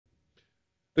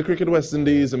The Cricket West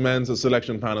Indies men's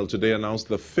selection panel today announced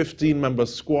the 15-member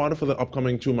squad for the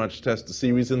upcoming two-match test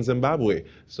series in Zimbabwe,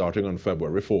 starting on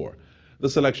February 4. The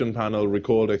selection panel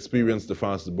recalled experienced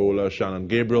fast bowler Shannon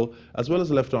Gabriel, as well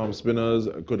as left-arm spinners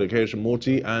Gudakesh,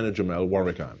 Motie and Jomel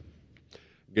Warrican.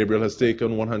 Gabriel has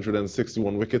taken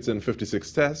 161 wickets in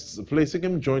 56 tests, placing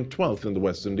him joint 12th in the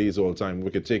West Indies all-time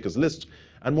wicket-takers list,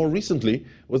 and more recently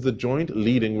was the joint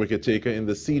leading wicket-taker in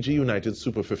the CG United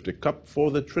Super50 Cup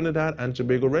for the Trinidad and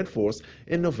Tobago Red Force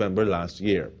in November last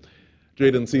year.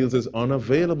 Jayden Seales is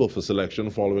unavailable for selection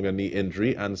following a knee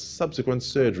injury and subsequent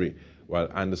surgery,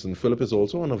 while Anderson Phillip is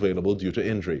also unavailable due to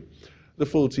injury. The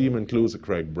full team includes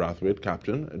Kraigg Brathwaite,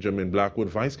 captain, Jermaine Blackwood,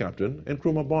 vice-captain,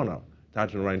 Nkrumah,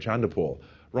 Tagnarine Chanderpaul,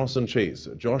 Roston Chase,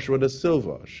 Joshua de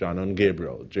Silva, Shannon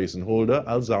Gabriel, Jason Holder,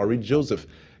 Alzarri Joseph,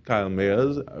 Kyle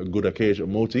Mayers, Gudakesh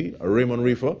Motie, Raymon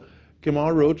Reifer,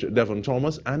 Kemar Roach, Devon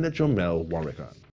Thomas, and Jomel Warrican.